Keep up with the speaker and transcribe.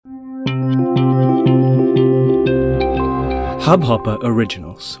Hubhopper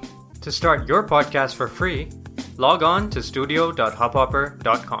Originals. To start your podcast for free, log on to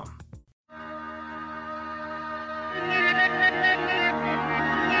studio.hubhopper.com.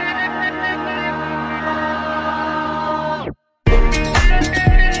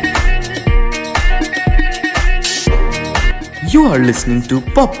 You are listening to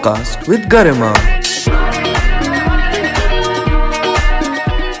Popcast with Garima.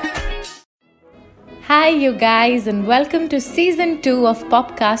 Hi you guys and welcome to season 2 of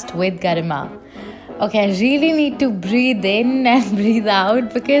Popcast with Garima. Okay, I really need to breathe in and breathe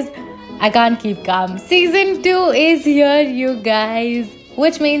out because I can't keep calm. Season 2 is here you guys,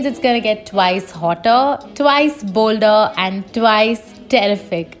 which means it's gonna get twice hotter, twice bolder and twice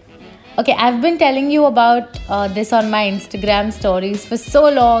terrific. Okay, I've been telling you about this on my Instagram stories for so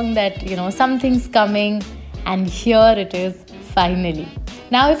long that, something's coming and here it is finally.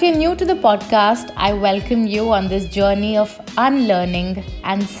 Now, if you're new to the podcast, I welcome you on this journey of unlearning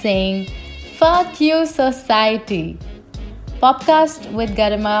and saying, fuck you society. Popcast with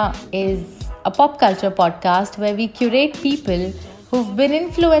Garima is a pop culture podcast where we curate people who've been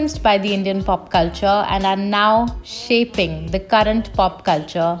influenced by the Indian pop culture and are now shaping the current pop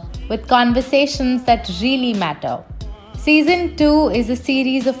culture with conversations that really matter. Season 2 is a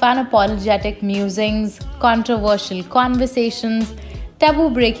series of unapologetic musings, controversial conversations,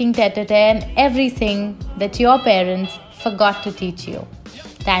 taboo-breaking tete-a-tete and everything that your parents forgot to teach you.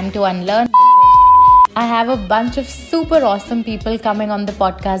 Time to unlearn. I have a bunch of super awesome people coming on the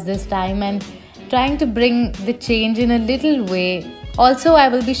podcast this time and trying to bring the change in a little way. Also, I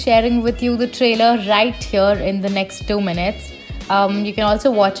will be sharing with you the trailer right here in the next 2 minutes. You can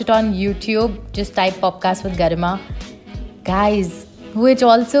also watch it on YouTube. Just type Popcast with Garima. Guys, which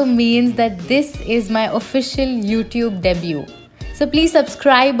also means that this is my official YouTube debut. So please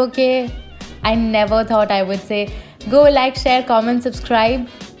subscribe, okay? I never thought I would say go like, share, comment, subscribe.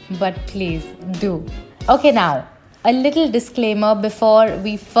 But please do. Okay, now, a little disclaimer before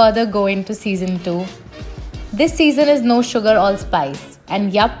we further go into season 2. This season is no sugar, all spice.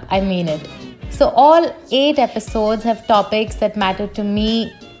 And yup, I mean it. So all 8 episodes have topics that matter to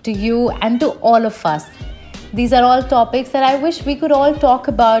me, to you, and to all of us. These are all topics that I wish we could all talk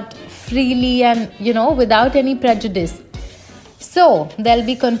about freely and, without any prejudice. So, there'll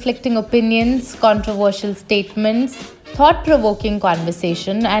be conflicting opinions, controversial statements, thought-provoking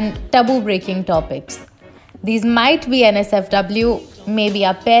conversation, and taboo-breaking topics. These might be NSFW, maybe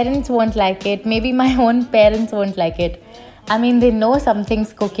our parents won't like it, maybe my own parents won't like it. I mean, they know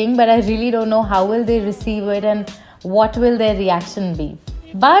something's cooking, but I really don't know how will they receive it and what will their reaction be.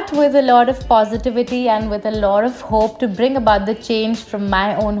 But with a lot of positivity and with a lot of hope to bring about the change from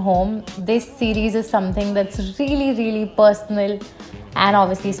my own home, this series is something that's really, really personal and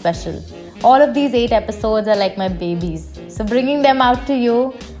obviously special. All of these 8 episodes are like my babies. So bringing them out to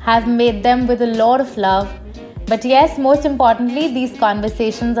you, have made them with a lot of love. But yes, most importantly, these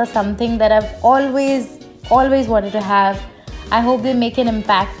conversations are something that I've always wanted to have. I hope they make an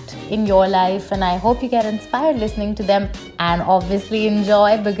impact in your life and I hope you get inspired listening to them and obviously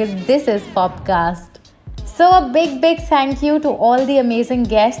enjoy because this is Popcast. So a big thank you to all the amazing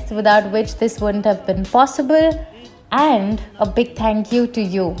guests without which this wouldn't have been possible, and a big thank you to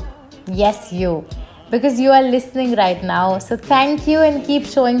you. Yes, you, because you are listening right now. So thank you and keep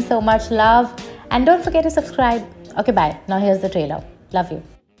showing so much love and don't forget to subscribe. Okay, bye. Now here's the trailer. Love you.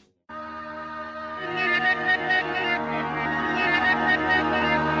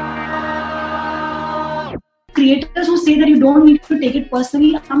 Creators who say that you don't need to take it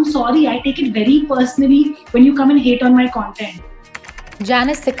personally, I'm sorry, I take it very personally when you come and hate on my content.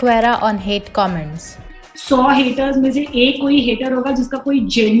 Janice Sequeira on hate comments. 100 haters में से एक कोई hater होगा जिसका कोई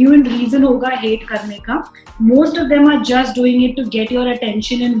genuine reason होगा hate करने का. Most of them are just doing it to get your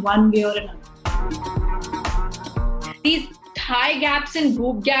attention in one way or another. These thigh gaps and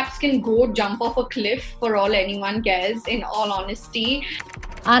boob gaps can go jump off a cliff for all anyone cares, in all honesty.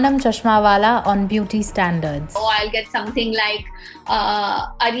 Anam Chashmawala on beauty standards. Or I'll get something like,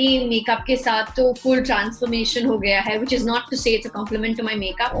 Ari makeup ke saath to full transformation ho gaya hai, which is not to say it's a compliment to my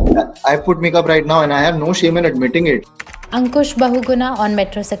makeup. I put makeup right now and I have no shame in admitting it. Ankush Bahuguna on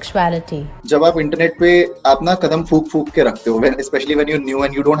metrosexuality. जब आप internet पे अपना कदम फूक के रखते हो, especially when you're new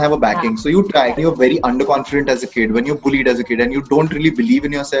and you don't have a backing, so you try. You're very underconfident as a kid. When you're bullied as a kid and you don't really believe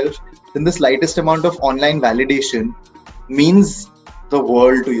in yourself, then the slightest amount of online validation means the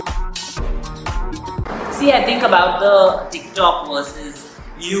world to you. See, I think about the TikTok versus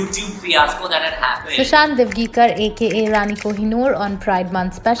YouTube fiasco that had happened. Sushant Divgikar aka Rani Kohinoor on Pride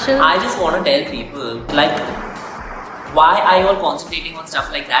Month special. I just want to tell people, why are you all concentrating on stuff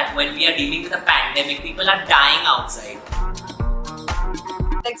like that when we are dealing with a pandemic? People are dying outside.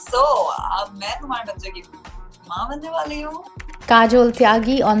 like, so मैं तुम्हारे बच्चे की माँ बनने वाली हूँ. Kajol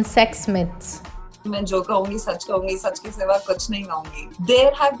Tyagi on sex myths. मैं जो कहूँगी, सच के सिवा कुछ नहीं कहूँगी.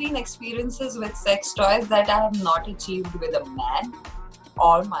 There have been experiences with sex toys that I have not achieved with a man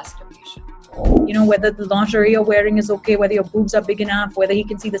or masturbation. You know, whether the lingerie you're wearing is okay, whether your boobs are big enough, whether he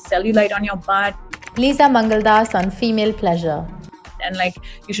can see the cellulite on your butt. Lisa Mangaldas on female pleasure. And like,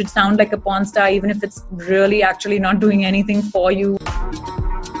 you should sound like a porn star even if it's really actually not doing anything for you.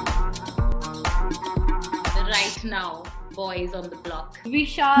 Right now, boys on the block.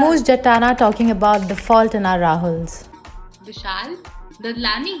 Vishal. Moose Jatana talking about the fault in our Rahuls. Vishal?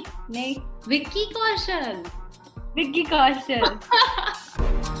 Dadlani? नहीं. Vicky Kaushal? Vicky Kaushal.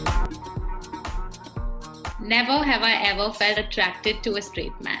 Never have I ever felt attracted to a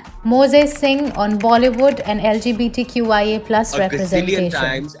straight man. Moses Singh on Bollywood and LGBTQIA plus a representation. gazillion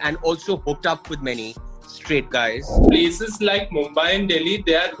times and also hooked up with many straight guys. Places like Mumbai and Delhi,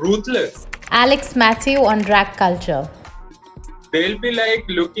 they are ruthless. Alex Matthew on drag culture. They'll be like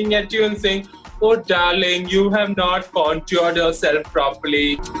looking at you and saying, "Oh darling, you have not contoured yourself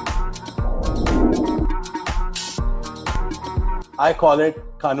properly." I call it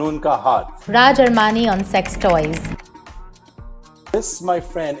Kanun Ka Haath. Raj Armani on sex toys. This, my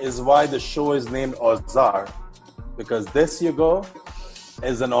friend, is why the show is named Ozar, because this you go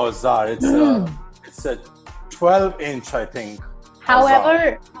is an Ozar. It's a 12-inch, I think.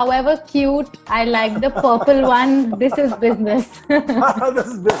 However cute, I like the purple one. This is business. This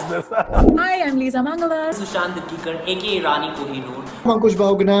is business. Hi, I'm Lisa Mangaldas. Sushant Dikikar, aka Rani Kohinoor. Ankush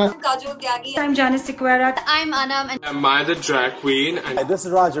Bahuguna. Kajol Tyagi. I'm Janice Sequeira. I'm Anam. And Am I the drag queen? Hi, this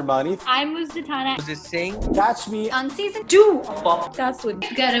is Raj Armani. I'm Muzdatana. Was this saying? Catch me On season 2 Pop. That's with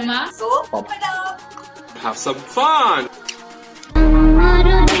Garima. So, pop it up. Have some fun.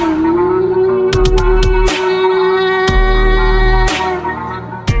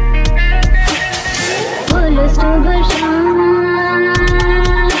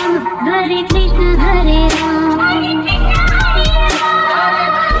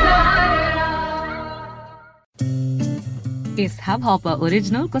 इस hub hopper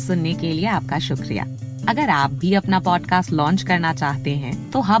original को सुनने के लिए आपका शुक्रिया। अगर आप भी अपना पॉडकास्ट लॉन्च करना चाहते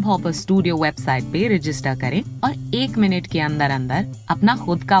हैं, तो हब हॉपर स्टूडियो वेबसाइट पे रजिस्टर करें और 1 मिनट के अंदर अंदर अपना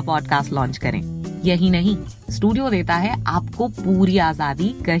खुद का पॉडकास्ट लॉन्च करें। यही नहीं, स्टूडियो देता है आपको पूरी आजादी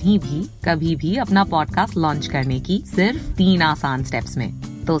कहीं भी कभी भी अपना पॉडकास्ट लॉन्च करने की, सिर्फ 3 आसान स्टेप्स में।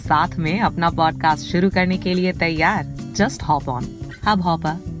 तो साथ में अपना पॉडकास्ट शुरू करने के लिए तैयार? Just hop on hub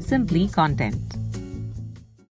hopper, simply content.